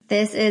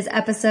This is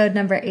episode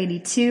number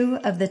 82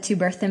 of the To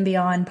Birth and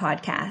Beyond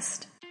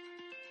podcast.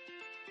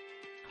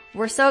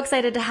 We're so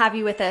excited to have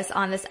you with us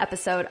on this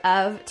episode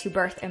of To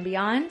Birth and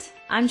Beyond.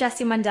 I'm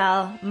Jessie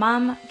Mundell,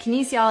 mom,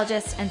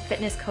 kinesiologist, and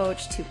fitness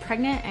coach to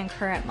pregnant and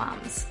current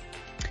moms.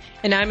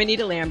 And I'm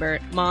Anita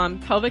Lambert, mom,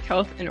 pelvic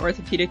health, and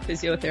orthopedic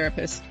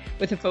physiotherapist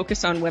with a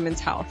focus on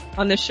women's health.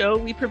 On the show,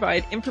 we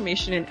provide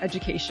information and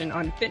education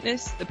on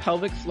fitness, the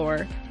pelvic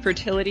floor,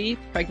 fertility,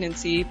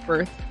 pregnancy,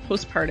 birth,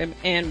 postpartum,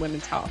 and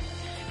women's health.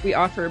 We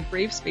offer a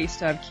brave space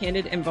to have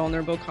candid and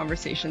vulnerable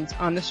conversations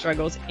on the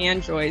struggles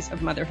and joys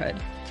of motherhood,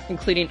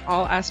 including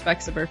all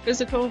aspects of our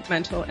physical,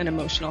 mental, and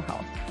emotional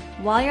health.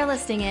 While you're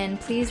listening in,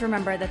 please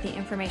remember that the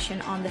information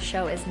on the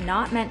show is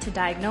not meant to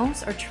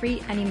diagnose or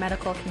treat any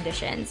medical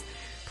conditions.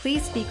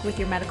 Please speak with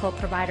your medical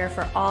provider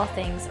for all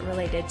things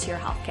related to your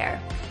healthcare.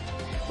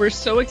 We're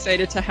so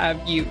excited to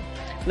have you.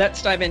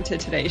 Let's dive into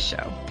today's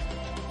show.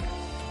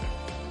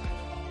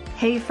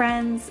 Hey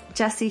friends,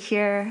 Jessie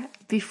here.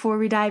 Before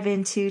we dive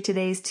into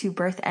today's To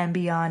Birth and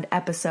Beyond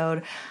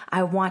episode,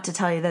 I want to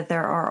tell you that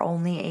there are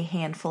only a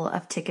handful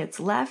of tickets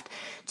left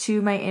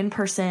to my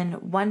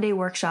in-person one-day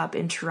workshop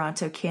in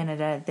Toronto,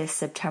 Canada this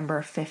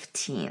September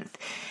 15th.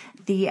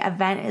 The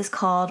event is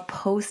called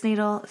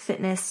Postnatal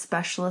Fitness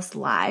Specialist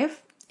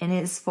Live and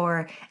is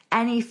for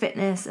any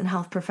fitness and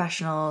health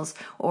professionals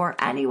or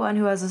anyone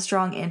who has a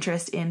strong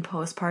interest in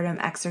postpartum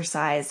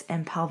exercise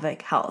and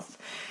pelvic health.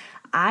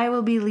 I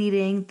will be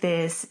leading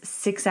this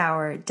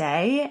 6-hour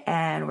day,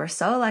 and we're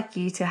so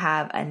lucky to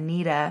have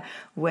Anita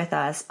with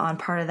us on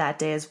part of that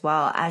day as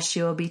well, as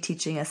she will be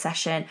teaching a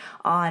session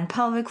on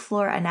pelvic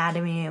floor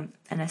anatomy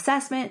and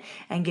assessment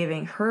and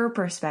giving her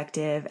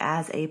perspective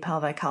as a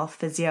pelvic health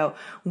physio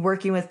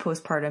working with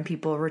postpartum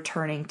people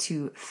returning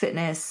to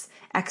fitness,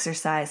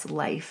 exercise,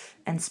 life,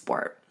 and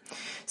sport.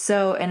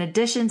 So in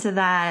addition to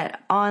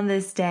that, on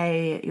this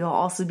day, you'll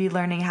also be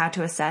learning how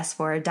to assess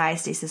for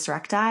diastasis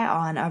recti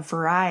on a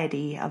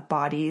variety of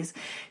bodies,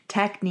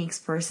 techniques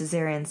for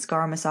cesarean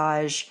scar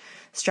massage,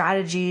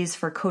 strategies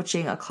for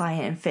coaching a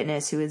client in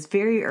fitness who is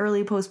very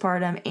early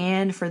postpartum,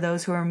 and for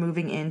those who are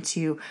moving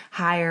into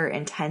higher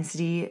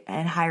intensity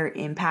and higher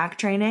impact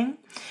training.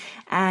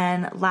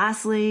 And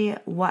lastly,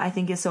 what I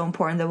think is so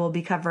important that we'll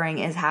be covering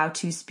is how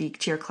to speak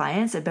to your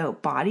clients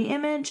about body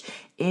image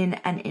in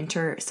an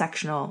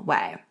intersectional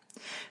way,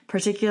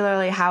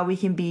 particularly how we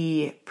can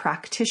be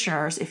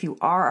practitioners, if you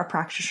are a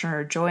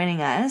practitioner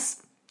joining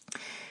us,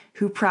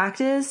 who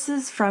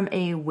practices from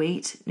a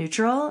weight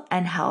neutral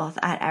and health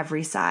at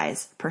every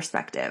size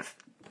perspective.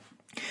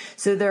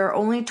 So there are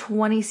only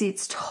 20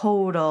 seats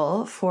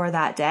total for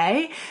that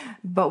day,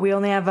 but we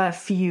only have a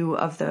few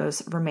of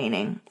those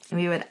remaining.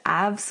 We would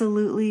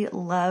absolutely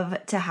love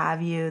to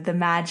have you. The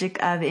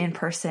magic of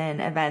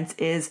in-person events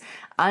is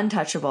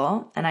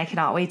untouchable, and I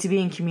cannot wait to be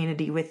in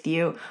community with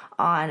you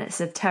on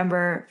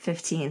September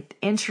 15th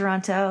in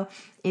Toronto.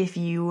 If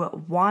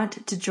you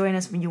want to join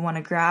us, when you want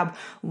to grab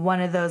one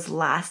of those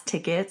last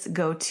tickets,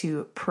 go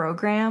to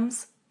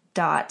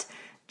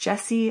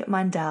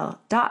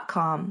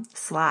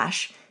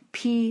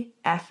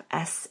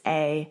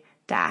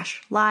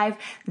programs.jessiemundell.com/PFSA-live.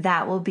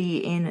 That will be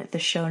in the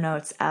show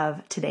notes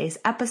of today's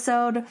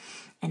episode.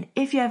 And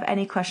if you have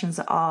any questions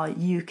at all,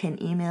 you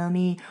can email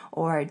me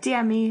or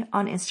DM me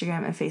on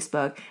Instagram and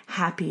Facebook.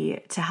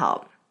 Happy to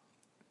help.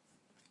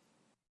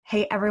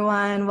 Hey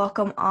everyone,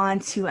 welcome on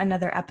to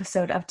another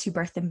episode of To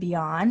Birth and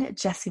Beyond,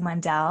 Jessie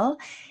Mundell.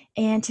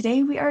 And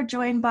today we are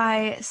joined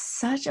by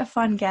such a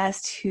fun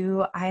guest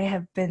who I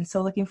have been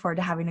so looking forward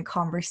to having a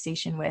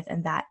conversation with,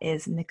 and that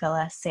is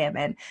Nicola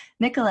Salmon.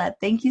 Nicola,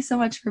 thank you so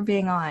much for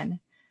being on.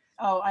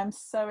 Oh, I'm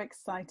so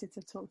excited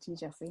to talk to you,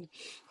 Jessie.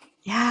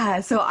 Yeah,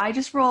 so I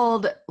just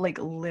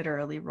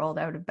literally rolled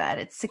out of bed.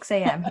 It's 6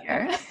 a.m.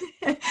 here.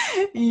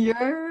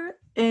 You're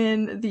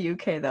in the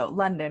UK though,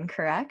 London,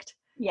 correct?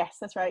 Yes,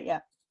 that's right, yeah.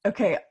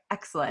 Okay,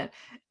 excellent.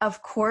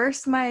 Of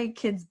course, my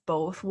kids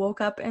both woke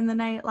up in the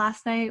night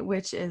last night,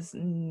 which is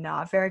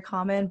not very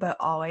common, but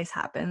always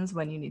happens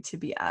when you need to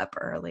be up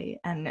early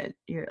and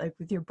you're like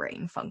with your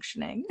brain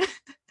functioning.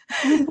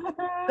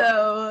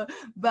 But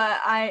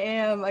I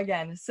am,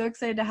 again, so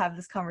excited to have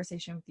this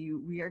conversation with you.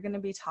 We are going to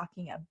be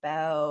talking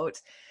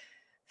about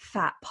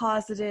fat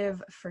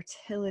positive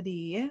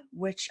fertility,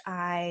 which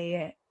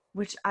I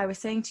was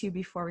saying to you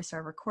before we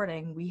started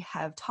recording. We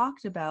have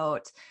talked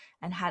about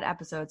and had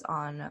episodes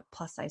on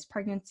plus size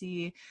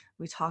pregnancy.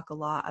 We talk a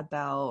lot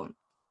about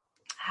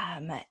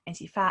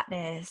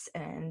anti-fatness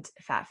and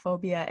fat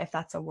phobia, if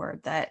that's a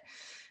word that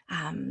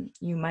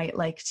you might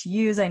like to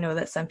use. I know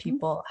that some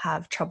people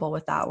have trouble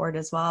with that word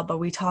as well, but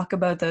we talk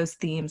about those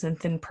themes and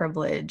thin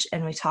privilege,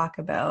 and we talk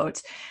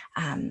about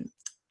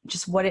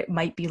just what it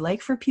might be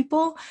like for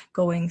people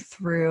going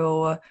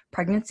through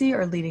pregnancy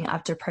or leading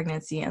up to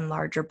pregnancy in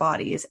larger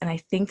bodies. And I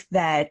think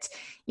that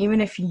even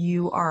if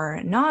you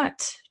are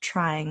not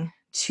trying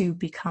to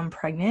become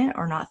pregnant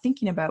or not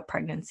thinking about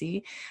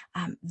pregnancy,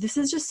 this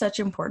is just such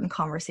an important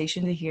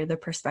conversation to hear the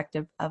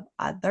perspective of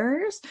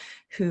others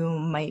who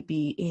might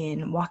be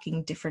in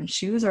walking different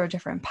shoes or a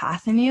different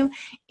path than you,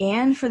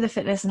 and for the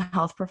fitness and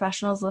health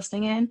professionals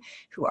listening in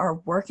who are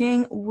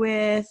working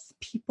with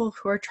people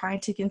who are trying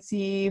to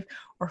conceive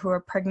or who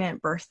are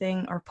pregnant,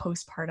 birthing, or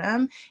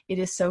postpartum. It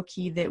is so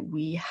key that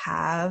we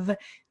have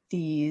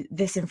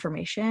this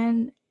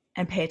information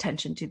and pay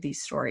attention to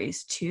these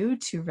stories too,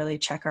 to really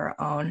check our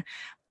own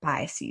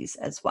biases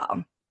as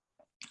well.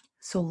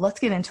 So let's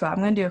get into it. I'm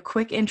going to do a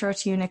quick intro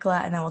to you,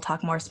 Nicola, and then we'll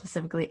talk more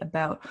specifically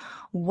about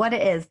what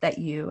it is that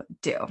you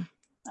do.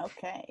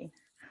 Okay.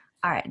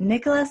 All right.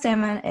 Nicola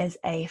Salmon is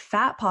a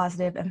fat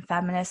positive and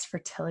feminist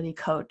fertility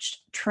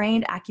coach,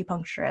 trained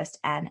acupuncturist,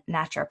 and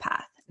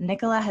naturopath.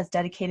 Nicola has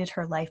dedicated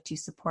her life to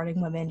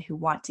supporting women who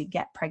want to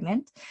get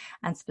pregnant,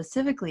 and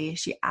specifically,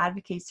 she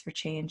advocates for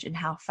change in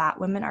how fat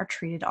women are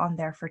treated on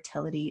their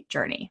fertility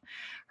journey.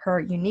 Her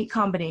unique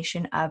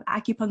combination of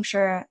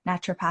acupuncture,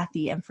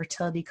 naturopathy, and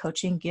fertility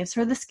coaching gives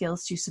her the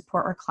skills to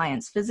support her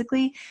clients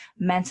physically,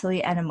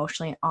 mentally, and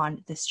emotionally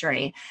on this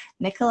journey.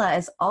 Nicola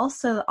is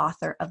also the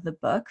author of the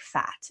book,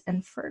 Fat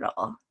and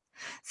Fertile.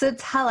 So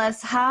tell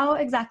us, how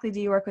exactly do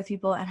you work with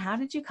people, and how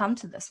did you come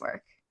to this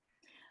work?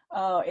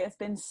 Oh, it's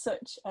been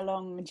such a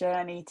long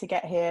journey to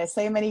get here.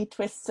 So many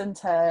twists and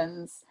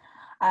turns.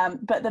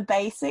 But the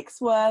basics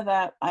were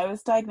that I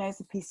was diagnosed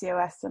with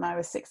PCOS when I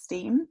was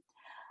 16.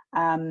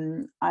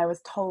 I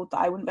was told that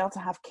I wouldn't be able to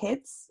have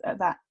kids at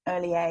that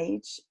early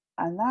age.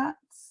 And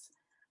that's,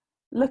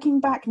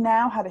 looking back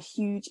now, had a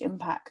huge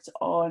impact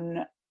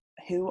on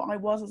who I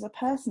was as a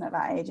person at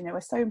that age. And it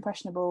was so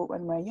impressionable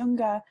when we're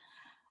younger.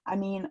 I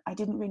mean, I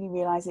didn't really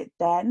realize it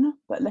then,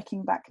 but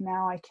looking back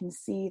now, I can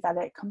see that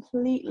it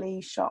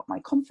completely shot my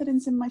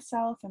confidence in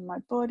myself and my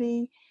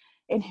body,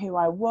 in who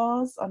I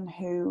was, on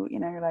who,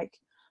 like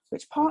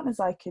which partners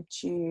I could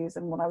choose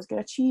and what I was going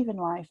to achieve in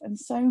life. And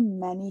so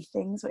many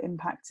things were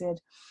impacted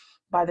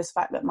by this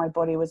fact that my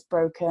body was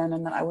broken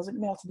and that I wasn't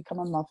going to be able to become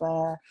a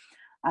mother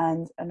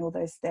and all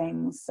those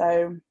things.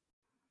 So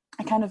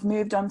I kind of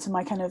moved on to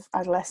my kind of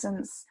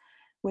adolescence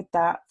with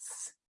that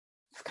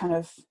kind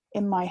of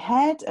in my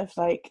head of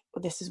like,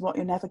 well, this is what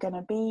you're never going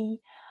to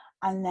be.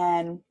 And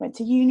then went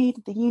to uni,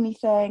 did the uni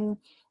thing,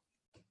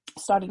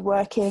 started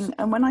working.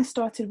 And when I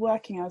started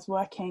working, I was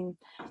working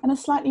in a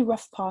slightly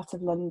rough part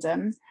of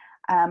London.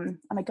 And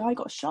a guy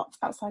got shot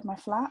outside my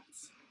flat.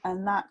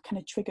 And that kind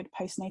of triggered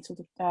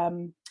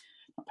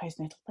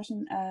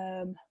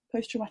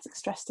post-traumatic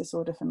stress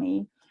disorder for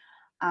me.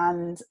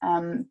 And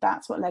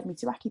that's what led me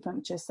to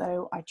acupuncture.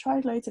 So I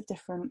tried loads of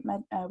different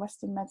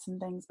Western medicine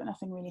things, but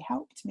nothing really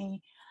helped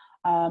me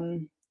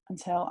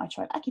until I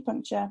tried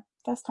acupuncture.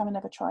 First time I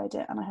never tried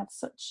it, and I had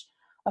such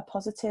a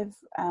positive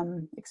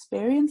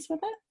experience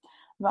with it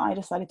that I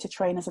decided to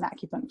train as an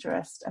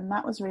acupuncturist. And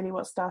that was really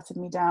what started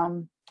me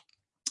down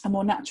a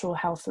more natural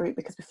health route,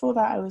 because before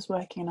that I was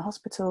working in a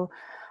hospital.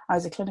 I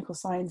was a clinical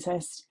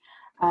scientist,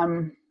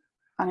 and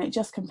it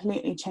just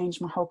completely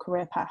changed my whole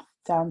career path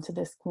down to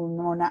this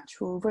more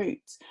natural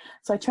route.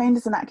 So I trained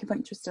as an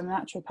acupuncturist and a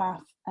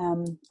naturopath,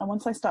 and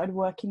once I started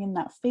working in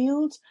that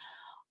field,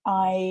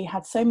 I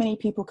had so many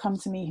people come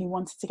to me who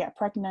wanted to get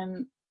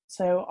pregnant,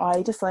 so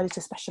I decided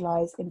to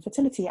specialise in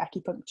fertility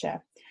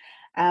acupuncture.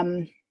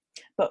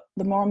 But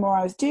the more and more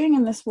I was doing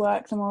in this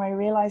work, the more I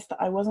realised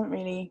that I wasn't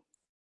really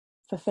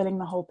fulfilling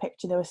the whole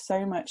picture. There was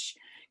so much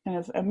kind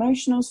of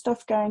emotional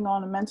stuff going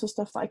on and mental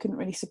stuff that I couldn't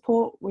really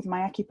support with my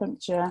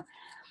acupuncture.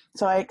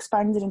 So I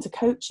expanded into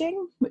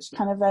coaching, which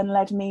kind of then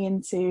led me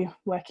into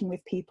working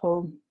with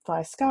people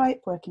via Skype,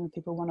 working with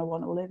people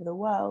one-on-one all over the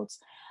world.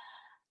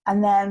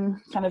 And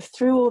then kind of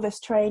through all this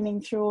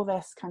training, through all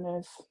this kind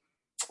of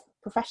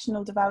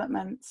professional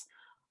development,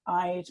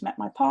 I'd met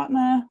my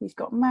partner, we've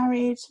got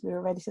married, we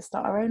were ready to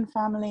start our own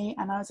family,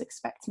 and I was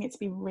expecting it to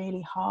be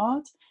really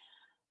hard.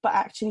 But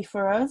actually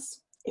for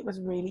us, it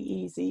was really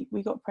easy.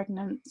 We got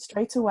pregnant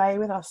straight away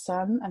with our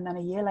son, and then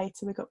a year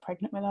later we got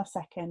pregnant with our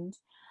second.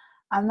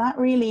 And that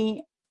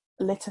really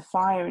lit a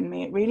fire in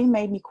me. It really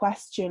made me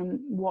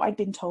question what I'd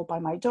been told by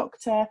my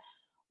doctor,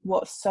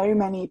 what so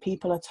many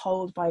people are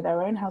told by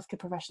their own healthcare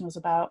professionals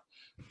about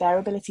their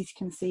ability to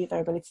conceive,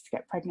 their ability to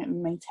get pregnant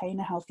and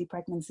maintain a healthy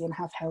pregnancy and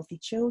have healthy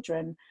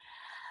children.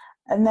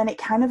 And then it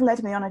kind of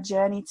led me on a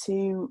journey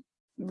to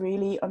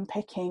really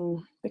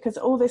unpicking, because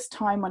all this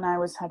time when I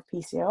had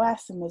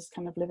PCOS and was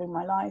kind of living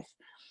my life,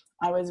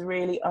 I was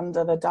really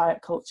under the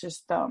diet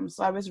culture's thumb.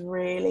 So I was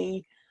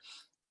really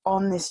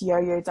on this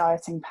yo-yo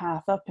dieting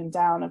path, up and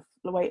down, of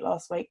weight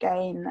loss, weight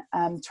gain,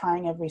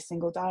 trying every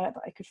single diet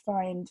that I could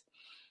find.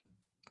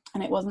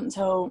 And it wasn't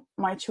until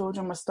my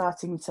children were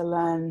starting to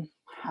learn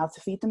how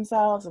to feed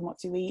themselves and what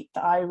to eat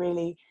that I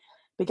really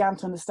began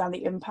to understand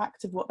the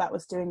impact of what that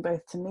was doing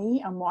both to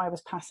me and what I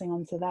was passing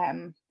on to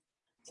them.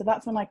 So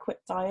that's when I quit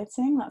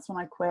dieting. That's when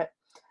I quit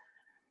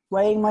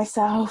weighing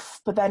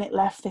myself. But then it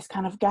left this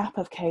kind of gap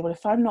of, okay, well,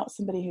 if I'm not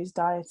somebody who's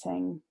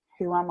dieting,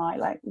 who am I?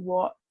 Like,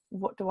 what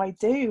do I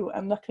do?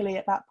 And luckily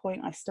at that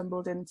point I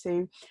stumbled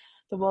into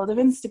the world of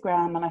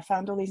Instagram, and I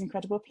found all these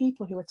incredible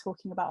people who were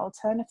talking about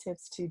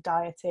alternatives to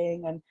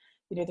dieting, and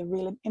the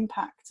real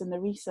impact and the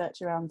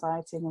research around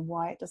dieting and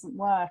why it doesn't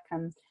work.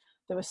 And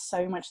there was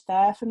so much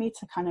there for me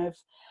to kind of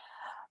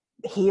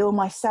heal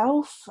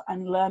myself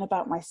and learn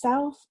about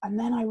myself. And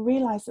then I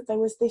realized that there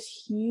was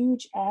this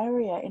huge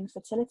area in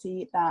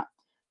fertility that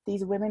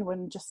these women were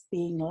just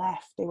being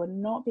left. They were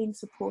not being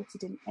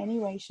supported in any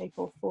way, shape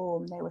or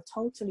form. They were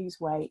told to lose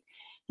weight,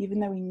 even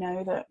though we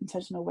know that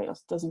intentional weight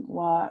loss doesn't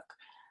work.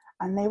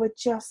 And they were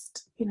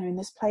just, in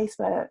this place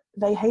where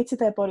they hated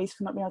their bodies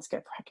for not being able to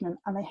get pregnant.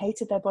 And they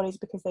hated their bodies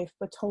because they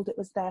were told it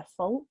was their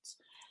fault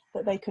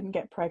that they couldn't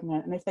get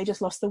pregnant. And if they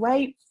just lost the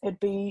weight, it'd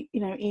be,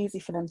 easy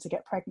for them to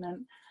get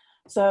pregnant.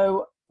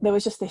 So there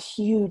was just this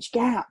huge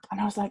gap.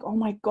 And I was like, oh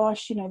my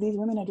gosh, these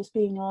women are just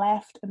being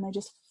left, and they're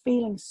just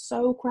feeling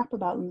so crap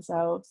about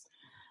themselves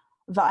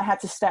that I had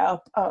to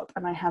step up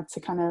and I had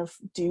to kind of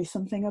do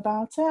something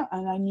about it.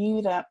 And I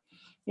knew that,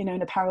 in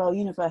a parallel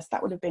universe,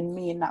 that would have been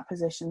me in that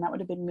position. That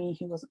would have been me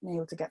who wasn't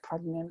able to get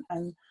pregnant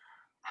and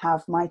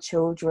have my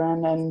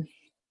children and,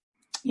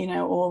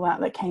 all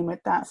that came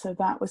with that. So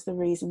that was the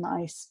reason that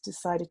I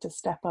decided to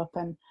step up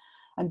and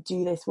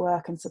do this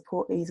work and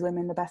support these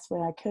women the best way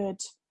I could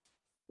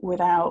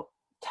without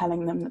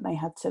telling them that they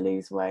had to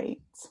lose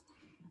weight.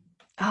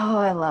 Oh,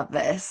 I love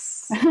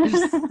this.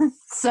 There's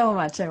so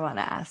much I want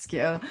to ask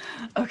you.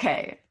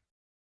 Okay.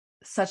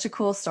 Such a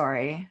cool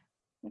story.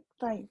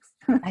 Thanks.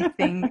 I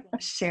think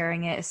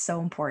sharing it is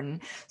so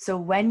important. So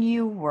when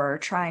you were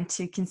trying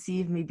to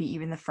conceive, maybe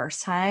even the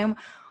first time,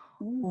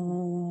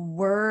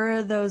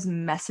 were those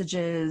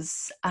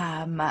messages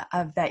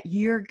of that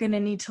you're going to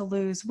need to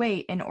lose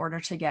weight in order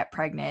to get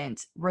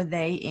pregnant, were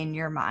they in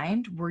your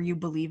mind? Were you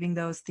believing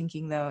those,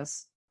 thinking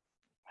those?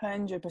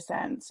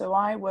 100%. So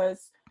I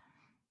was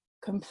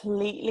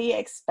completely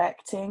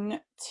expecting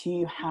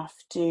to have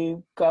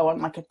to go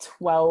on like a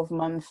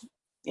 12-month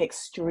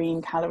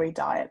extreme calorie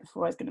diet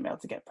before I was going to be able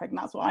to get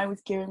pregnant. That's what I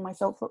was gearing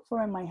myself up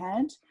for in my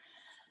head.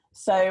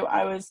 So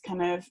I was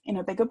kind of in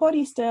a bigger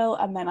body still,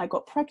 and then I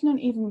got pregnant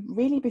even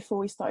really before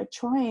we started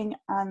trying,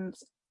 and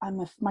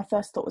my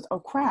first thought was, oh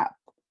crap,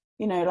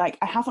 I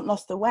haven't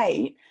lost the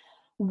weight.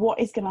 What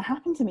is going to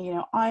happen to me?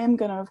 I am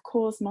going to have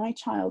caused my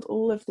child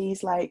all of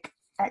these like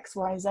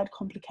XYZ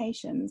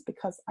complications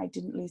because I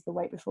didn't lose the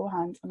weight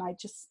beforehand. And I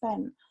just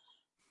spent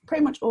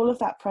pretty much all of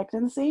that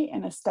pregnancy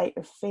in a state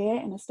of fear,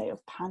 in a state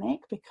of panic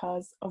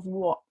because of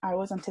what I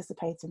was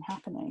anticipating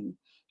happening.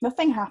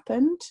 Nothing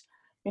happened.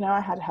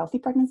 I had a healthy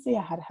pregnancy,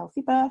 I had a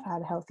healthy birth, I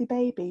had a healthy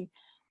baby,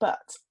 but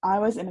I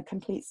was in a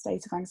complete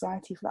state of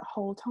anxiety for that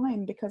whole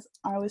time because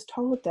I was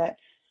told that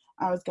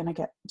I was going to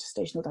get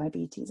gestational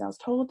diabetes. I was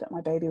told that my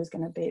baby was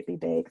going to be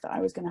big, that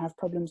I was going to have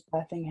problems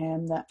birthing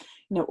him, that,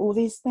 all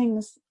these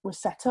things were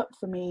set up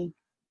for me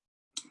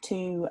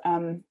to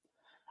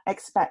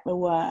expect the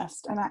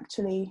worst. And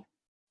actually,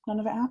 none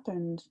of it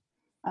happened.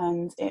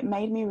 And it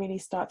made me really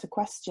start to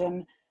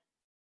question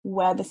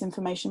where this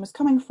information was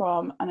coming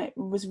from. And it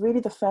was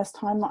really the first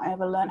time that I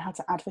ever learned how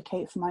to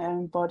advocate for my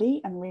own body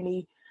and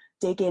really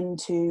dig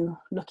into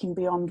looking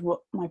beyond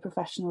what my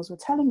professionals were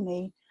telling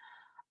me.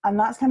 And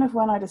that's kind of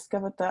when I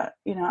discovered that,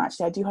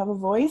 actually I do have a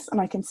voice and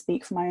I can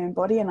speak for my own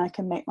body and I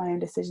can make my own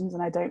decisions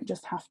and I don't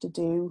just have to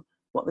do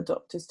what the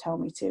doctors tell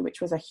me to, which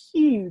was a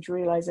huge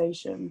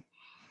realization.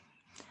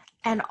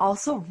 And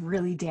also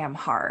really damn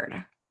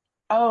hard.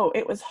 Oh,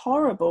 it was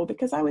horrible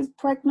because I was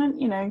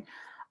pregnant,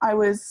 I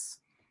was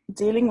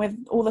dealing with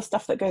all the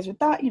stuff that goes with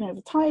that,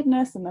 the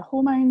tiredness and the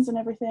hormones and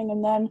everything.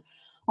 And then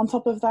on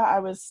top of that, I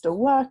was still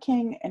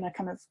working in a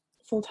kind of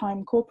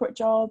full-time corporate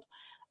job.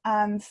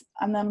 And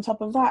then on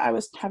top of that, I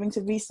was having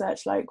to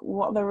research like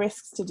what are the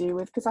risks to do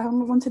with, because I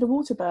wanted a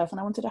water birth and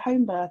I wanted a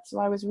home birth. So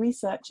I was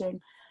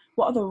researching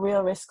what are the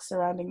real risks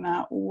surrounding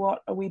that?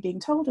 What are we being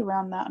told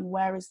around that? And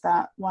where is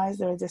that? Why is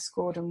there a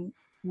discord? And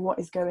what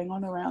is going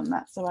on around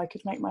that? So I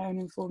could make my own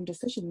informed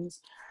decisions.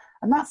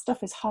 And that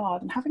stuff is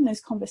hard. And having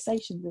those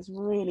conversations is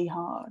really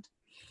hard.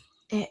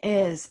 It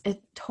is.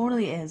 It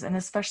totally is. And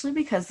especially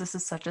because this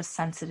is such a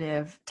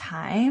sensitive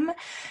time,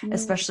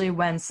 especially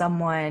when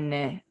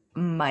someone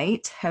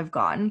might have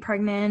gotten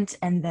pregnant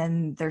and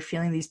then they're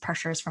feeling these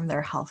pressures from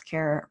their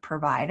healthcare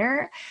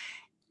provider.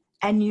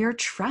 And you're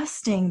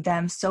trusting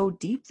them so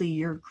deeply.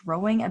 You're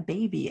growing a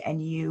baby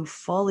and you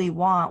fully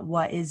want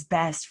what is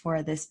best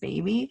for this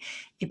baby.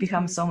 It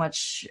becomes so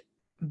much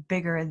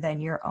bigger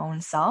than your own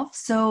self.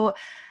 So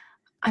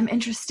I'm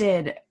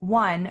interested,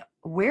 one,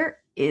 where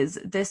is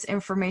this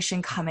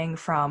information coming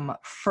from,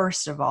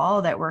 first of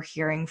all, that we're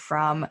hearing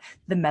from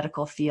the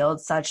medical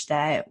field such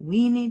that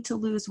we need to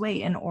lose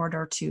weight in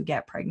order to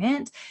get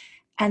pregnant?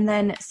 And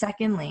then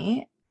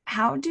secondly,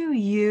 how do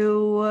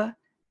you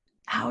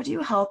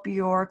help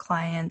your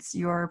clients,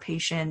 your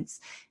patients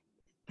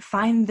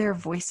find their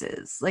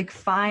voices, like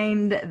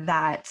find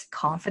that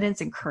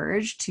confidence and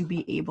courage to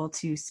be able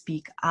to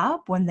speak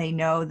up when they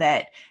know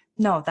that,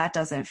 no, that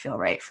doesn't feel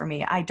right for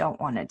me. I don't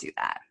want to do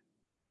that.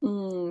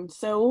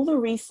 So all the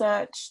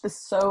research, there's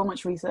so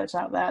much research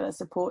out there that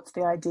supports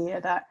the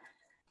idea that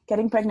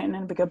getting pregnant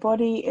in a bigger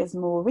body is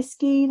more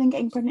risky than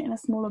getting pregnant in a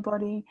smaller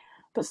body.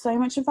 But so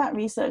much of that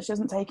research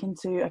doesn't take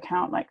into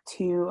account like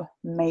two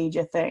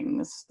major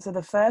things. So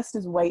the first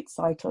is weight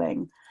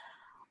cycling.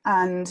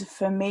 And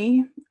for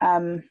me,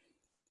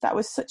 that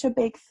was such a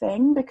big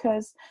thing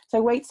because,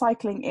 so weight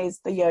cycling is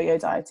the yo-yo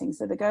dieting.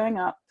 So they're going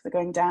up, they're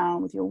going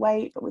down with your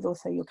weight, but with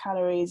also your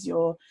calories,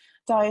 your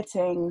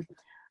dieting.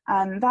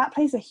 And that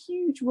plays a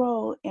huge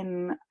role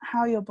in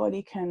how your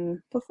body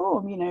can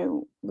perform, you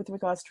know, with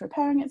regards to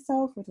repairing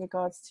itself, with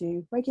regards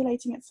to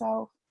regulating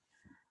itself.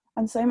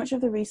 And so much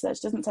of the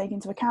research doesn't take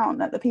into account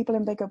that the people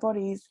in bigger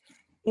bodies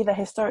either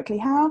historically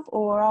have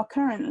or are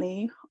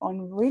currently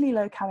on really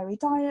low calorie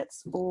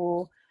diets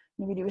or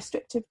really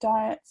restrictive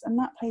diets. And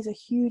that plays a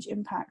huge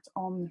impact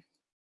on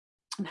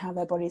how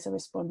their bodies are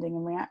responding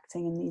and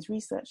reacting in these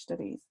research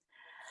studies.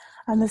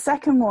 And the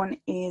second one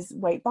is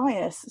weight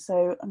bias.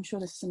 So I'm sure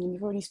this is something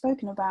you've already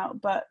spoken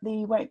about, but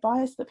the weight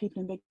bias that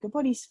people in bigger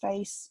bodies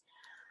face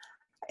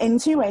in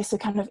two ways, so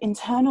kind of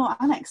internal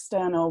and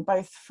external,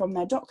 both from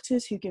their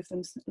doctors who give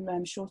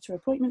them shorter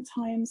appointment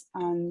times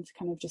and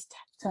kind of just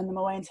turn them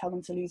away and tell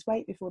them to lose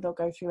weight before they'll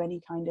go through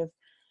any kind of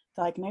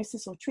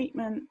diagnosis or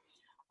treatment.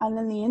 And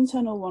then the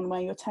internal one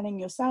where you're telling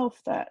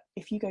yourself that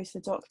if you go to the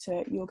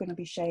doctor, you're going to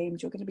be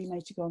shamed, you're going to be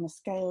made to go on the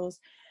scales,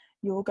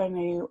 you're going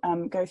to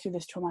go through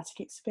this traumatic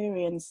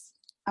experience,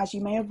 as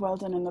you may have well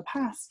done in the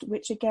past,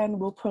 which again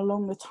will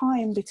prolong the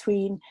time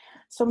between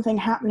something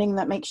happening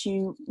that makes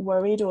you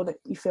worried or that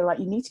you feel like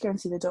you need to go and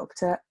see the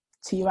doctor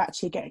to you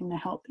actually getting the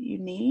help that you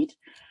need.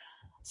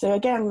 So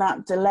again,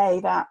 that delay,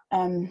 that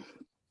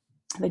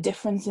the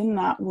difference in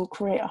that will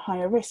create a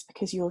higher risk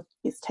because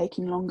it's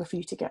taking longer for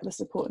you to get the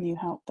support and new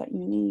help that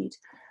you need.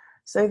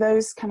 So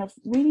those kind of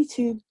really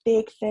two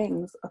big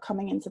things are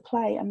coming into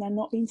play and they're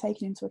not being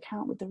taken into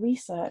account with the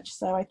research.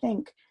 So I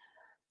think,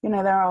 you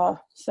know, there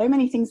are so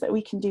many things that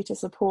we can do to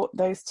support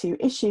those two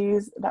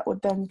issues that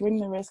would then bring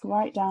the risk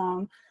right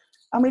down.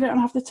 And we don't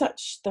have to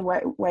touch the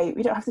weight.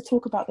 We don't have to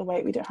talk about the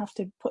weight. We don't have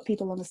to put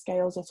people on the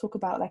scales or talk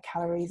about their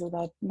calories or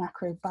their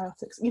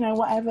macrobiotics, you know,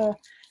 whatever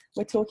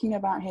we're talking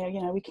about here,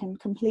 you know, we can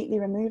completely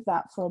remove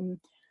that from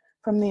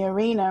the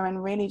arena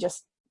and really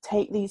just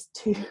take these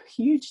two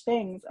huge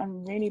things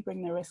and really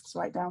bring the risks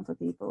right down for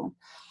people.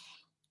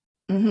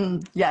 Mm-hmm.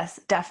 Yes,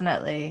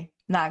 definitely.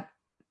 That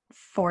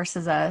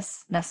forces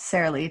us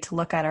necessarily to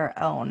look at our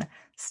own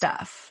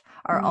stuff,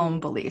 our own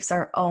beliefs,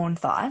 our own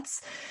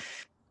thoughts,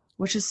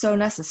 which is so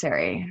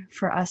necessary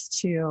for us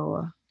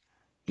to,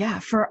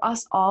 for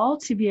us all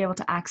to be able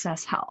to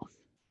access health.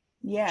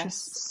 Yes. Which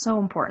is so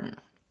important.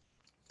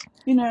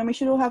 You know, and we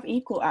should all have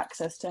equal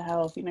access to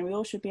health. You know, we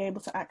all should be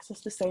able to access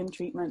the same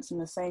treatments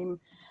and the same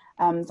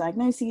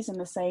diagnoses and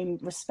the same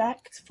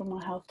respect from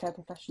our healthcare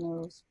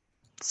professionals.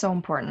 So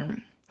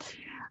important.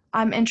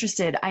 I'm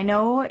interested. I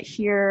know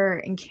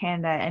here in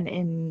Canada and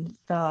in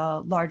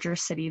the larger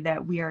city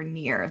that we are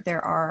near,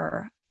 there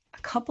are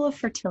a couple of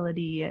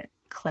fertility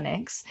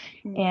clinics,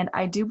 and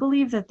I do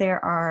believe that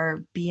there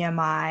are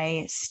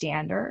BMI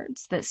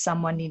standards that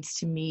someone needs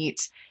to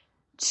meet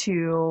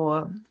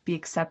to be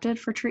accepted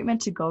for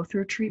treatment, to go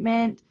through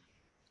treatment.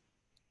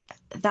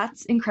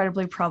 That's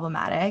incredibly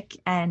problematic.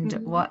 And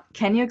what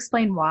can you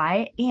explain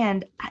why?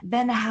 And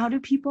then how do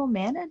people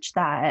manage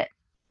that?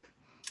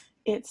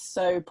 It's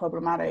so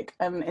problematic.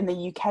 In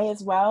the UK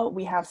as well,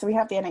 we have the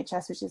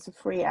NHS, which is a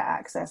free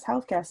access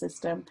healthcare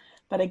system.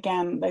 But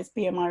again, those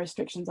BMI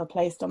restrictions are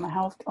placed on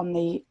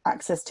the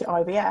access to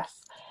IVF.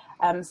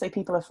 So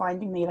people are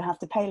finding they either have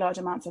to pay large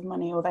amounts of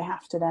money or they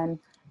have to then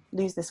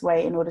lose this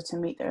weight in order to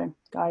meet their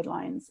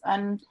guidelines.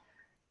 And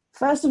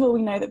first of all,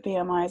 we know that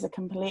BMI is a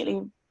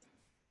completely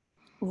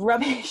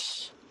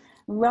rubbish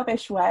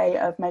way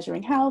of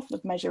measuring health,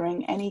 of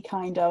measuring any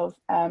kind of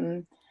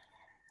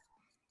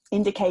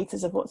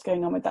indicators of what's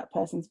going on with that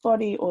person's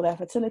body or their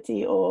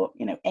fertility or,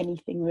 you know,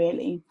 anything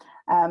really.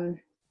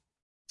 And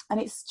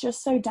it's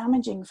just so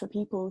damaging for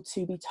people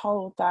to be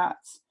told that,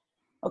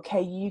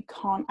 okay, you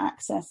can't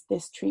access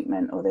this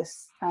treatment or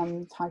this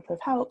type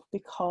of help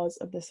because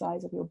of the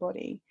size of your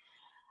body.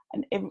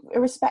 And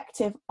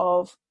irrespective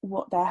of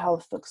what their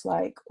health looks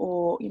like,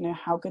 or, you know,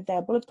 how good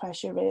their blood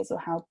pressure is, or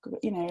how good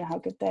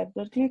their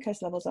blood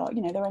glucose levels are,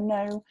 you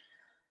know,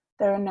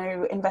 there are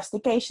no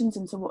investigations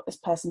into what this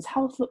person's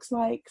health looks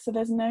like. So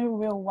there's no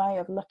real way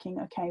of looking,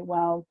 okay,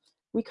 well,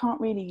 there's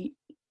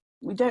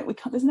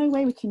no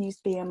way we can use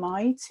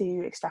BMI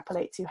to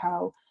extrapolate to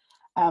how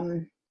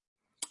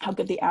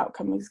good the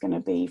outcome is going to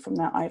be from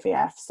that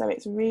IVF. So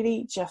it's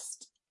really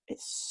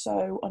it's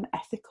so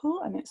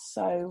unethical and it's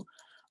so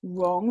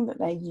wrong that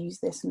they use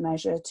this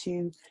measure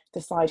to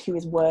decide who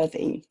is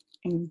worthy,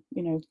 in,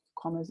 you know,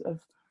 commas, of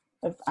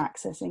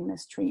accessing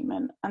this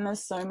treatment. And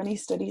there's so many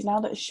studies now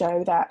that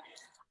show that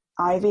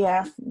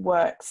IVF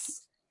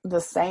works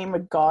the same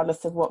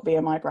regardless of what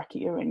BMI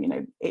bracket you're in. You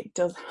know, it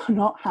does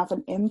not have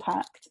an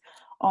impact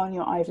on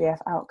your IVF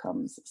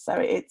outcomes. So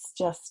it's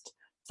just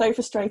so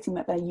frustrating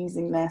that they're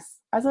using this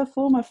as a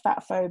form of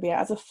fat phobia,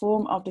 as a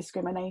form of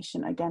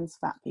discrimination against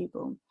fat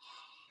people.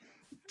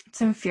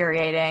 It's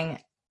infuriating.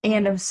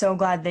 And I'm so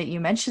glad that you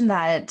mentioned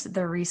that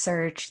the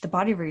research, the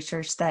body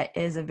research that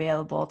is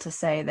available to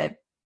say that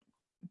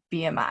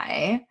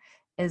BMI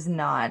is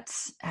not,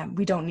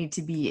 we don't need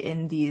to be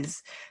in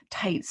these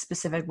tight,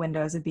 specific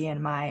windows of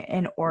BMI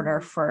in order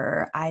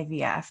for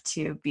IVF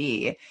to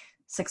be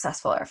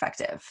successful or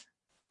effective.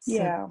 So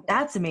Yeah.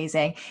 that's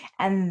amazing.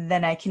 And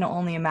then I can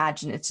only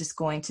imagine it's just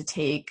going to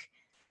take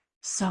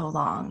so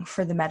long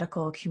for the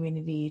medical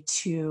community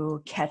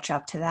to catch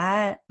up to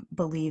that,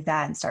 believe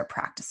that, and start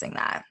practicing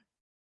that.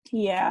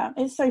 Yeah,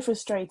 it's so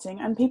frustrating.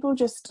 And people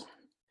just,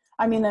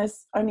 I mean,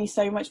 there's only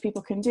so much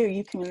people can do.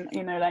 You can,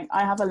 like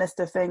I have a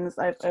list of things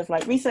of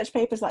like research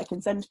papers that I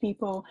can send to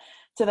people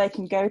so they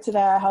can go to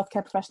their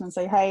healthcare professional and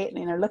say, hey,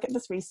 look at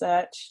this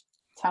research,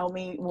 tell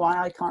me why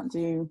I can't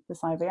do this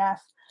IVF.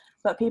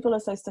 But people are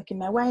so stuck in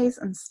their ways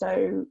and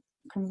so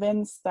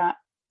convinced that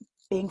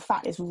being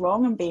fat is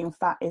wrong and being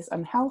fat is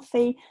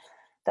unhealthy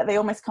that they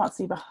almost can't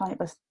see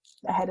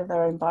ahead of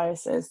their own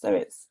biases. So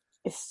it's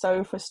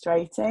so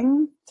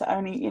frustrating to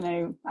only,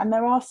 and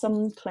there are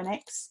some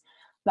clinics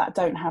that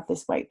don't have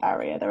this weight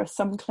barrier. There are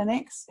some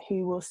clinics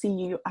who will see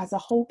you as a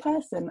whole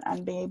person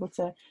and be able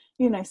to,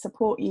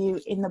 support you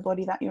in the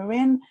body that you're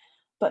in,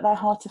 but they're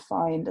hard to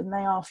find and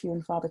they are few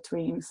and far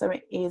between. So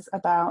it is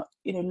about,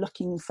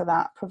 looking for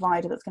that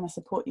provider that's going to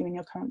support you in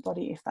your current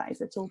body, if that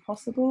is at all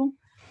possible.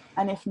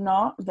 And if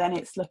not, then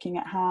it's looking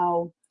at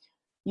how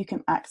you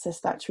can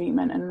access that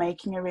treatment and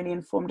making a really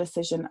informed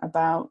decision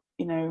about,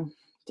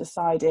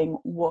 deciding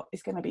what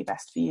is going to be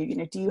best for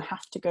you. Do you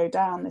have to go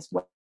down this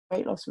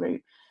weight loss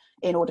route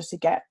in order to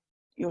get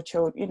your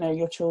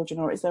children,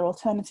 or is there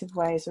alternative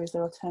ways, or is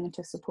there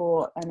alternative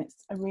support? And it's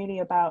really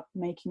about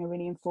making a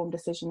really informed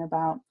decision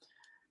about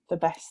the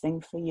best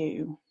thing for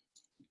you.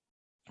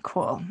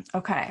 Cool.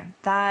 Okay.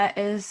 That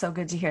is so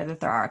good to hear that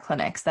there are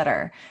clinics that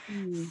are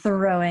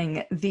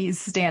throwing these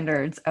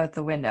standards out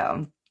the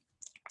window.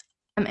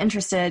 I'm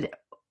interested,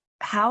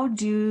 how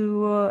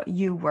do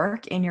you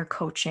work in your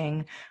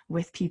coaching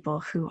with people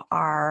who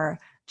are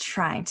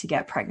trying to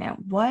get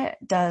pregnant? What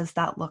does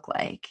that look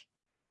like?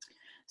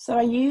 So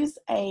I use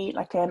a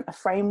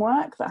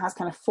framework that has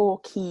kind of 4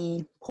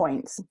 key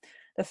points.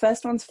 The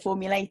first one's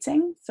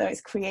formulating. So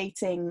it's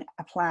creating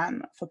a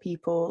plan for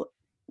people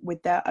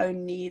with their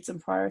own needs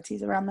and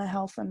priorities around their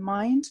health and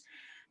mind.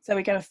 So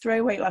we're going to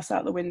throw weight loss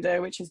out the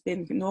window, which has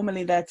been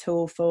normally their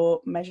tool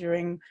for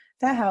measuring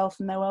their health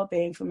and their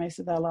well-being for most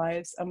of their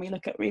lives. And we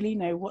look at really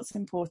what's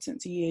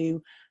important to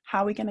you,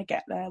 how are we going to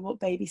get there, what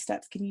baby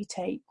steps can you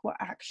take, what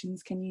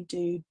actions can you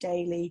do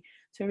daily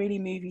to really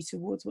move you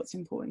towards what's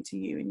important to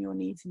you and your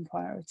needs and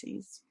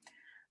priorities.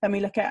 Then we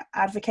look at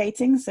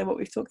advocating. So what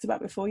we've talked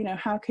about before,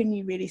 how can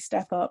you really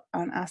step up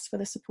and ask for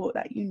the support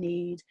that you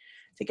need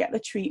to get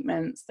the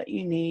treatments that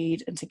you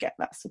need and to get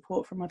that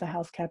support from other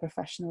healthcare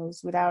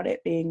professionals without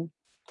it being,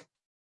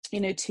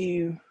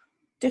 too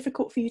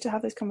difficult for you to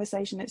have this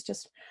conversation. It's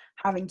just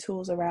having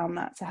tools around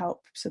that to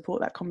help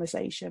support that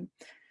conversation.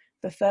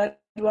 The third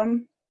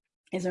one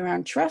is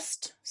around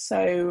trust.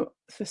 So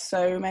for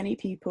so many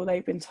people,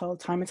 they've been told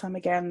time and time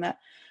again that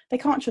they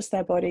can't trust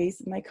their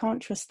bodies and they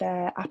can't trust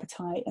their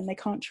appetite and they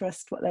can't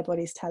trust what their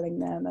body's telling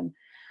them. And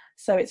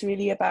so it's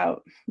really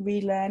about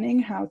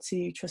relearning how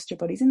to trust your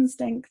body's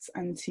instincts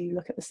and to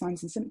look at the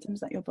signs and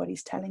symptoms that your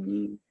body's telling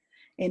you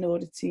in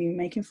order to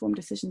make informed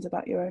decisions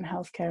about your own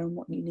healthcare and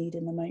what you need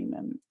in the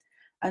moment.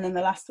 And then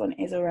the last one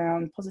is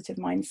around positive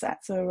mindset.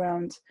 So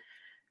around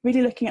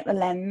really looking at the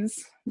lens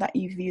that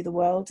you view the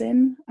world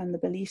in and the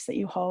beliefs that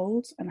you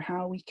hold and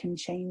how we can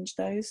change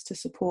those to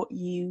support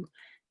you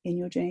in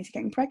your journey to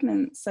getting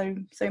pregnant. So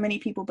many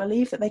people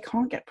believe that they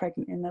can't get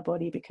pregnant in their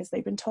body because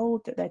they've been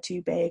told that they're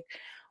too big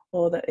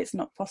or that it's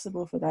not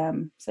possible for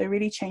them. So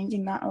really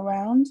changing that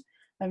around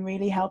and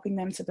really helping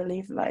them to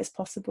believe that that is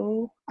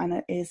possible and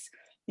it is,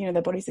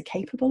 their bodies are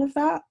capable of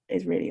that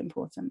is really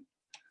important.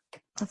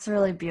 That's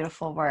really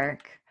beautiful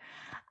work.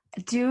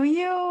 Do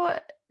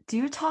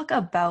you talk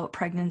about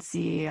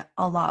pregnancy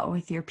a lot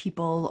with your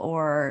people,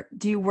 or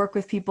do you work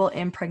with people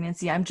in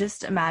pregnancy? I'm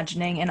just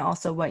imagining, and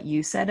also what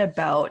you said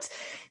about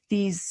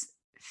these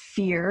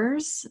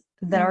fears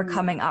that are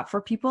coming up for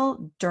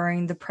people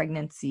during the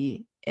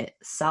pregnancy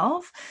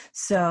itself.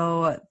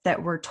 So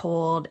that we're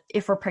told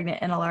if we're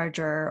pregnant in a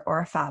larger or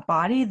a fat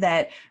body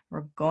that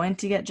we're going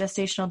to get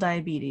gestational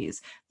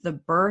diabetes. The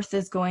birth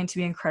is going to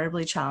be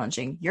incredibly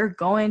challenging. You're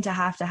going to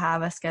have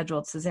a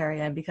scheduled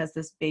cesarean because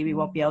this baby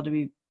won't be able to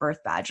be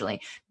birthed vaginally.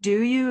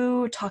 Do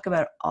you talk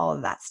about all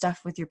of that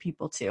stuff with your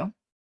people too?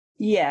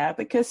 Yeah,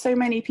 because so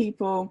many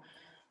people,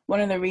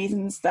 one of the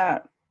reasons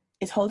that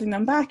is holding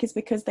them back is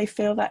because they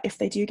feel that if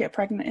they do get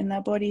pregnant in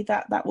their body,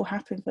 that will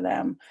happen for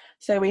them.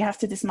 So we have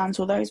to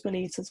dismantle those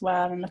beliefs as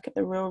well and look at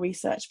the real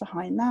research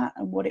behind that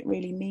and what it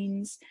really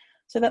means,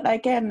 so that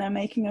they're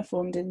making a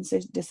formed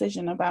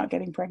decision about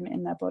getting pregnant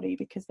in their body,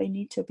 because they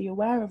need to be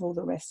aware of all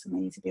the risks and they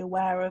need to be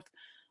aware of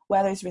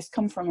where those risks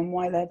come from and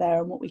why they're there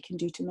and what we can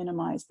do to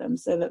minimize them,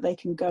 so that they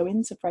can go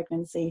into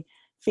pregnancy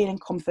feeling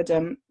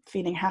confident,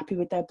 feeling happy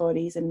with their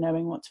bodies and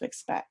knowing what to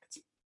expect.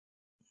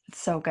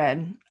 So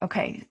good.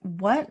 Okay.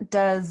 What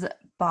does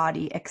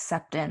body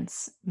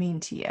acceptance mean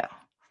to you?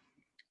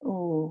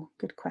 Oh,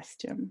 good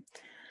question.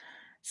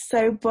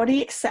 So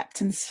body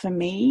acceptance for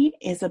me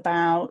is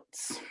about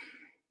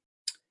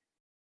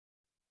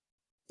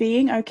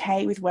being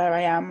okay with where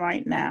I am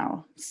right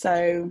now.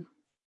 So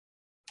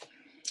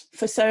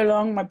for so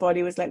long, my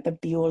body was like the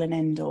be all and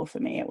end all for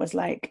me. It was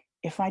like,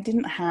 if I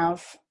didn't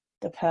have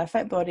the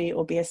perfect body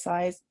or be a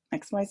size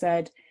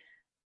XYZ,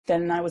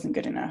 then I wasn't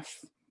good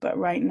enough. But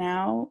right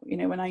now, you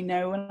know, when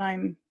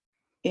I'm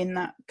in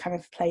that kind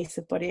of place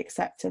of body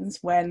acceptance,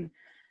 when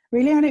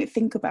really I don't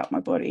think about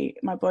my body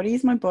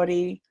is my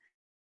body.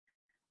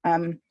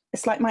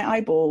 It's like my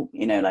eyeball,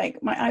 you know,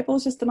 like my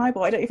eyeball's just an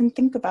eyeball. I don't even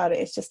think about it.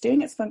 It's just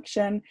doing its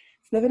function.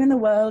 It's living in the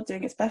world,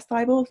 doing its best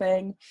eyeball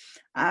thing.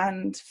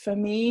 And for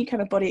me,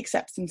 kind of body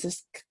acceptance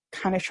is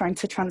kind of trying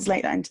to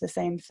translate that into the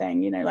same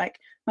thing. You know, like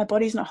my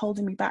body's not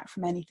holding me back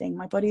from anything.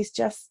 My body's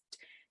just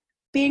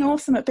being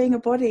awesome at being a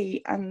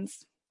body, and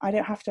I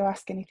don't have to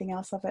ask anything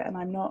else of it. And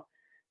I'm not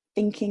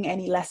thinking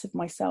any less of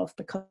myself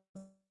because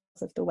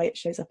of the way it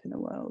shows up in the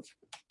world.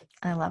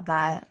 I love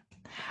that.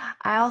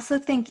 I also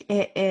think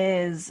it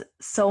is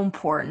so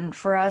important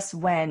for us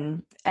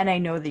when, and I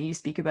know that you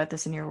speak about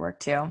this in your work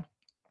too,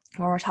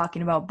 when we're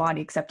talking about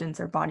body acceptance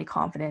or body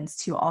confidence,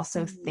 to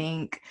also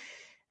think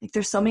like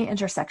there's so many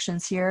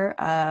intersections here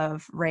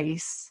of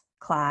race,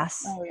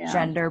 class,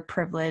 gender,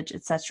 privilege,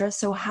 etc.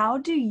 So how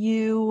do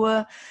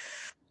you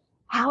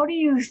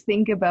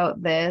think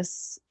about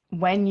this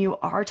when you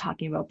are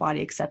talking about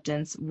body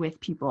acceptance with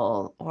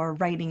people or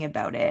writing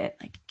about it,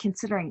 like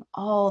considering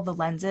all the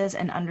lenses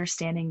and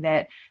understanding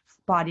that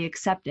body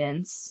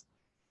acceptance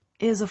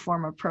is a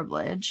form of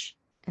privilege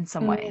in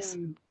some ways?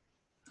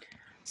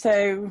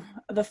 So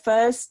the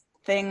first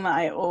thing that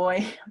I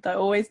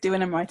always do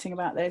when I'm writing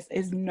about this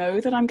is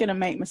know that I'm going to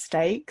make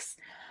mistakes.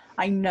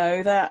 I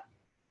know that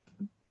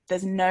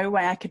there's no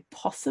way I could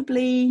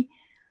possibly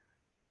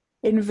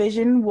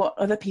envision what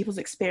other people's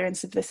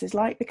experience of this is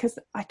like, because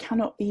I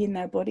cannot be in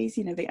their bodies.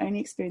 You know, the only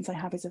experience I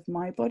have is of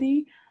my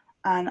body,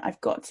 and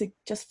I've got to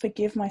just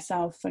forgive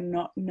myself for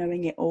not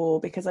knowing it all,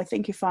 because I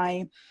think if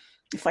I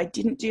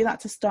didn't do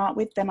that to start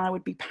with, then I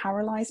would be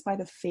paralyzed by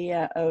the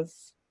fear of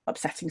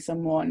upsetting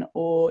someone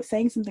or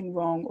saying something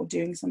wrong or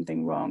doing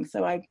something wrong.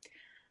 So I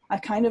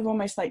kind of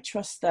almost like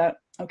trust that,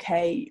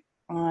 okay,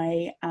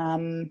 I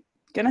am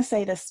gonna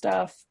say this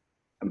stuff,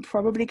 I'm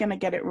probably gonna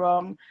get it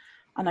wrong,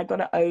 and I've got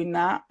to own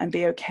that and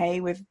be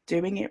okay with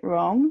doing it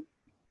wrong.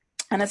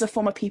 And as a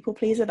former people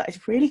pleaser, that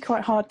is really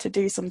quite hard to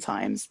do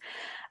sometimes.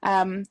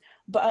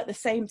 But at the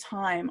same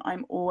time,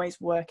 I'm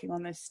always working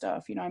on this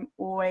stuff. You know, I'm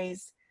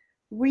always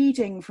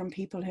reading from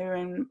people who are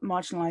in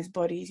marginalized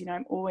bodies. You know,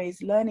 I'm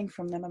always learning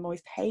from them. I'm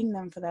always paying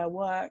them for their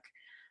work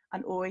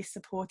and always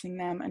supporting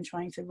them and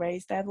trying to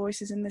raise their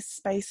voices in this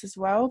space as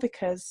well,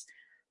 because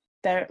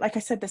there, like I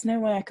said, there's no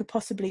way I could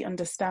possibly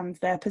understand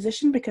their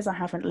position because I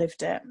haven't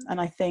lived it. And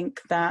I think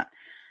that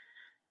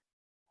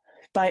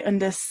by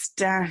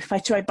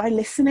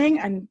listening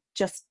and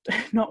just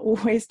not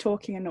always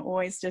talking and not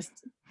always just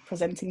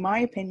presenting my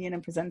opinion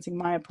and presenting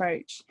my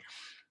approach,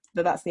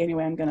 that's the only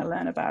way I'm going to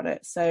learn about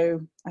it.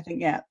 So I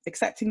think,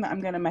 accepting that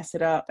I'm going to mess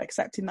it up,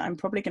 accepting that I'm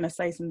probably going to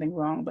say something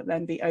wrong, but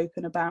then be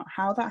open about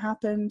how that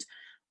happened,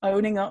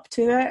 owning up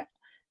to it,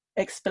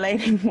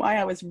 explaining why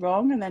I was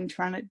wrong, and then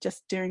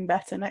doing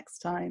better next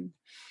time.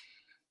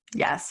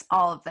 Yes,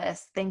 all of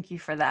this. Thank you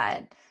for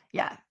that.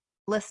 Yeah.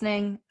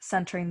 Listening,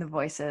 centering the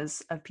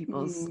voices of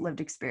people's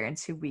lived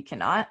experience who we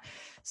cannot.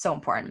 So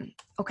important.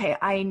 Okay,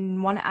 I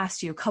want to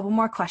ask you a couple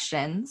more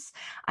questions.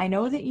 I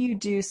know that you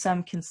do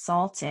some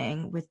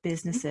consulting with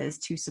businesses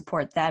to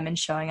support them in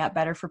showing up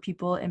better for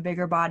people in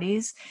bigger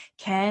bodies.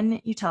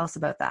 Can you tell us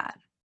about that?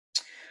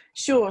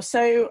 Sure.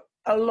 So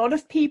a lot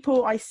of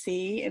people I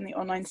see in the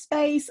online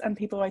space and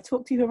people I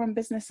talk to who run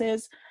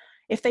businesses,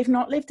 if they've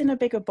not lived in a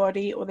bigger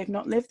body or they've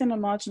not lived in a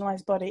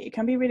marginalized body, it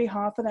can be really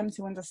hard for them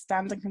to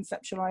understand and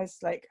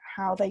conceptualize like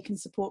how they can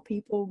support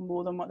people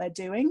more than what they're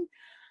doing.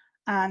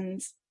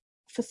 And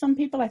for some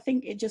people, I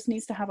think it just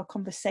needs to have a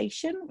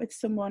conversation with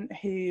someone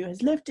who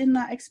has lived in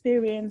that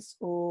experience,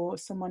 or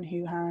someone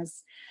who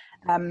has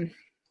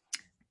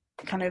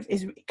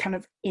is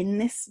in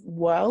this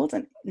world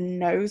and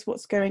knows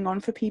what's going on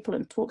for people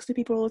and talks to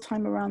people all the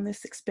time around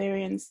this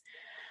experience.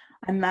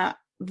 And that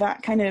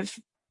kind of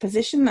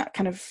position, that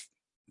kind of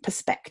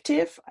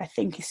perspective, I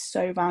think is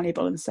so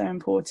valuable and so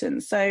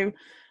important. So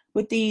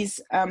with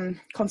these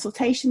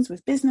consultations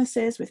with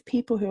businesses, with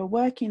people who are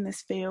working in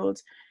this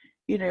field,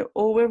 you know,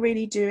 all we're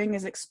really doing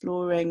is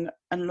exploring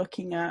and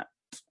looking at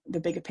the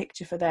bigger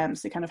picture for them.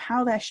 So kind of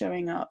how they're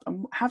showing up,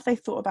 and have they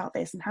thought about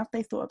this, and have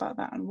they thought about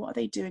that, and what are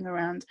they doing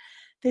around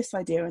this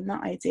idea and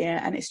that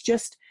idea. And it's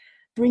just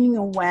bringing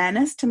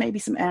awareness to maybe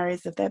some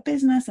areas of their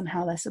business and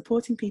how they're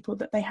supporting people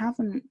that they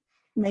haven't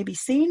maybe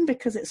seen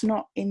because it's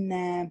not in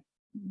their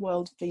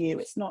worldview,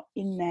 it's not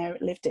in their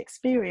lived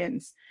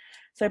experience.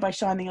 So by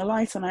shining a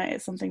light on it,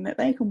 it's something that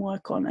they can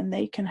work on and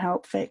they can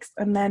help fix.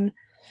 And then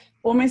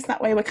almost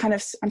that way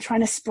I'm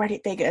trying to spread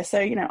it bigger. So,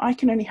 you know, I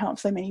can only help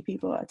so many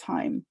people at a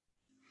time.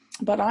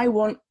 But I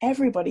want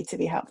everybody to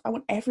be helped. I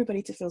want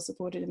everybody to feel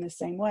supported in the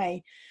same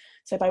way.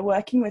 So by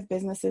working with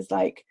businesses,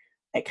 like,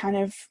 it kind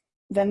of,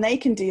 then they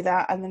can do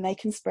that, and then they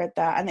can spread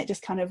that, and it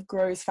just kind of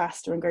grows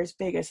faster and grows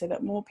bigger so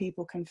that more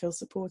people can feel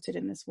supported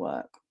in this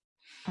work.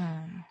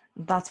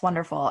 That's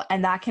wonderful.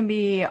 And that can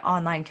be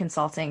online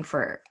consulting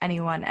for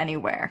anyone,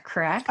 anywhere,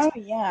 correct? Oh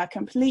yeah,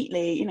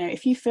 completely. You know,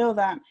 if you feel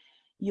that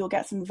you'll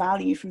get some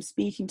value from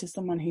speaking to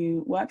someone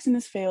who works in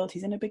this field,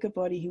 who's in a bigger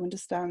body, who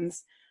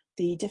understands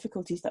the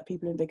difficulties that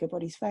people in bigger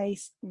bodies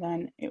face,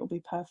 then it will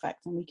be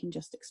perfect, and we can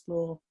just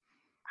explore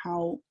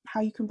how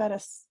you can better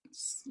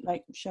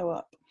like show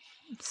up.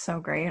 So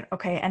great.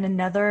 Okay. And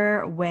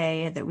another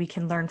way that we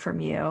can learn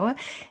from you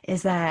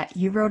is that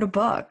you wrote a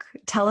book.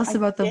 Tell us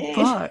about the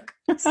book.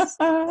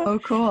 So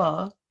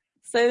cool.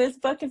 So this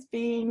book has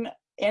been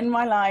in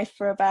my life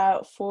for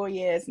about 4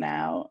 years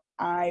now.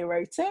 I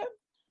wrote it,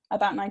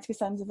 about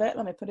 90% of it,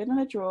 then I put it in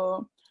a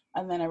drawer,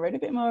 and then I wrote a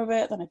bit more of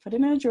it, then I put it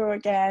in a drawer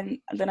again,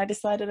 and then I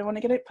decided I want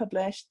to get it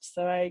published.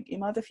 So I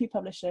emailed a few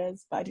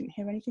publishers, but I didn't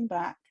hear anything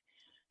back.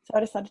 So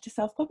I decided to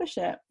self-publish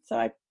it. So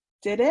I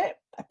did it,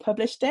 I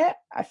published it,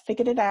 I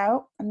figured it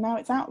out, and now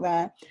it's out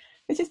there,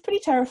 which is pretty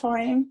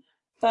terrifying.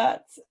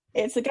 But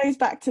it goes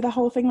back to the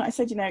whole thing that I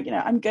said, you know,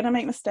 I'm going to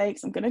make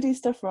mistakes, I'm going to do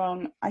stuff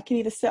wrong. I can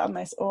either sit on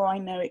this, or I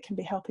know it can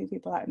be helping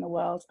people out in the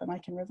world, and I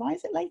can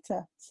revise it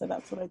later. So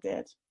that's what I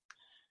did.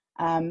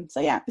 So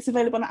yeah, it's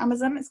available on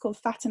Amazon. It's called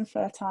Fat and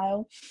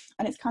Fertile,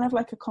 and it's kind of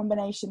like a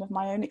combination of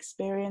my own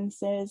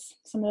experiences,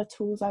 some of the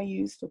tools I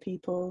use for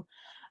people,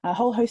 a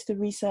whole host of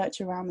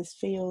research around this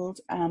field,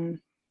 and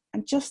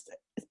just,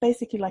 it's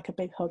basically like a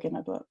big hug in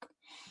a book.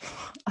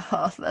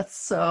 Oh,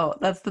 that's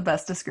the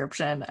best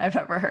description I've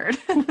ever heard.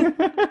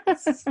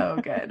 So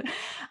good.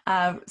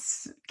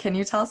 Can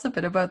you tell us a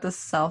bit about the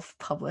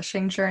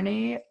self-publishing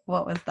journey?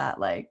 What was that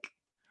like?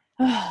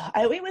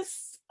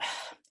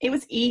 It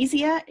was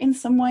easier in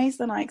some ways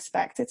than I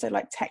expected. So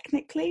like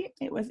technically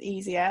it was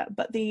easier,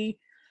 but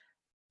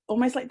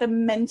almost like the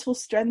mental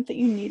strength that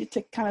you needed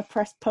to kind of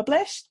press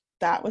publish,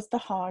 that was the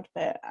hard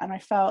bit. And I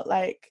felt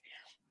like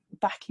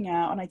backing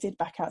out, and I did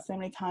back out so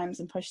many times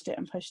and pushed it,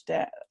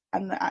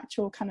 and the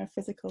actual kind of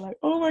physical, like,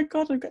 oh my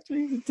god, I've got to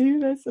even do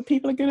this, the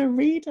people are going to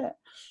read it,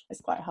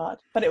 it's quite hard,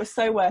 but it was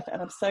so worth it,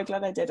 and I'm so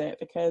glad I did it,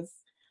 because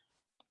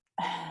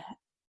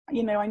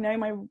you know, I know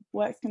my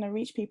work's going to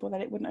reach people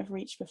that it wouldn't have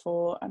reached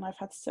before, and I've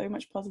had so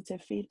much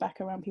positive feedback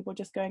around people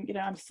just going, you know,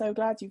 I'm so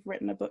glad you've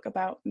written a book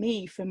about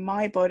me, for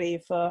my body,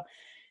 for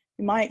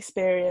my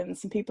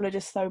experience, and people are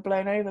just so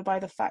blown over by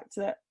the fact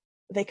that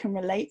they can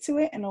relate to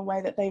it in a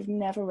way that they've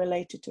never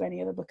related to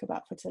any other book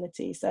about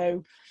fertility.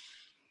 So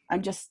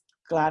I'm just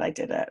glad I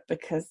did it,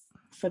 because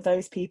for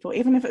those people,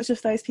 even if it was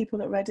just those people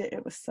that read it,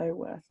 it was so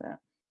worth it.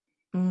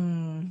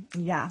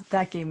 Yeah,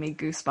 that gave me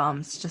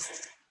goosebumps,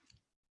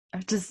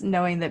 just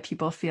knowing that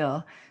people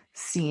feel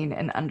seen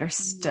and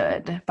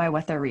understood by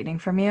what they're reading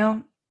from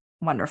you.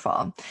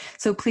 Wonderful.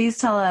 So please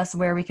tell us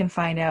where we can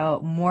find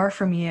out more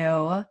from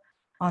you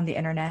on the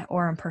internet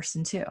or in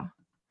person too.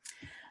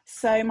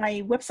 So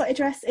my website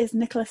address is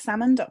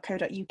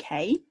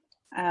nicolasalmon.co.uk,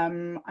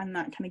 and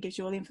that kind of gives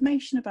you all the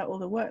information about all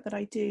the work that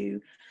I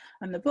do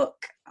and the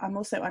book. I'm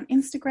also on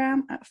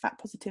Instagram at Fat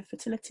Positive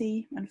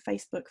Fertility, and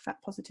Facebook Fat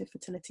Positive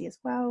Fertility as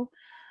well.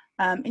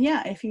 And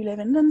yeah, if you live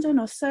in London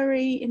or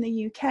Surrey in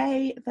the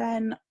UK,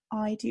 then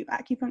I do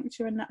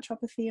acupuncture and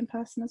naturopathy in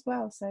person as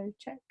well. So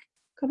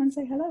come and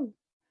say hello.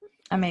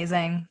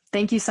 Amazing.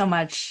 Thank you so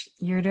much.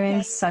 You're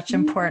doing such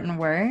important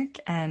work,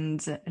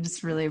 and I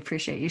just really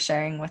appreciate you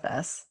sharing with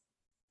us.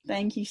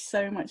 Thank you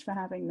so much for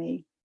having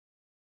me.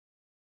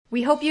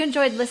 We hope you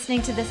enjoyed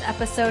listening to this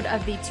episode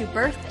of the To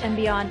Birth and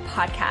Beyond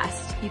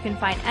podcast. You can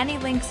find any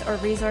links or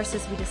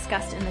resources we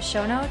discussed in the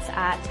show notes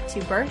at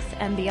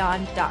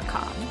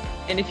tobirthandbeyond.com.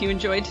 And if you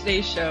enjoyed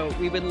today's show,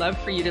 we would love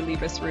for you to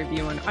leave us a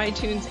review on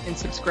iTunes and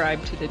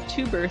subscribe to the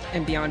To Birth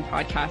and Beyond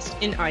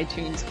podcast in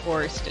iTunes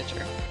or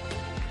Stitcher.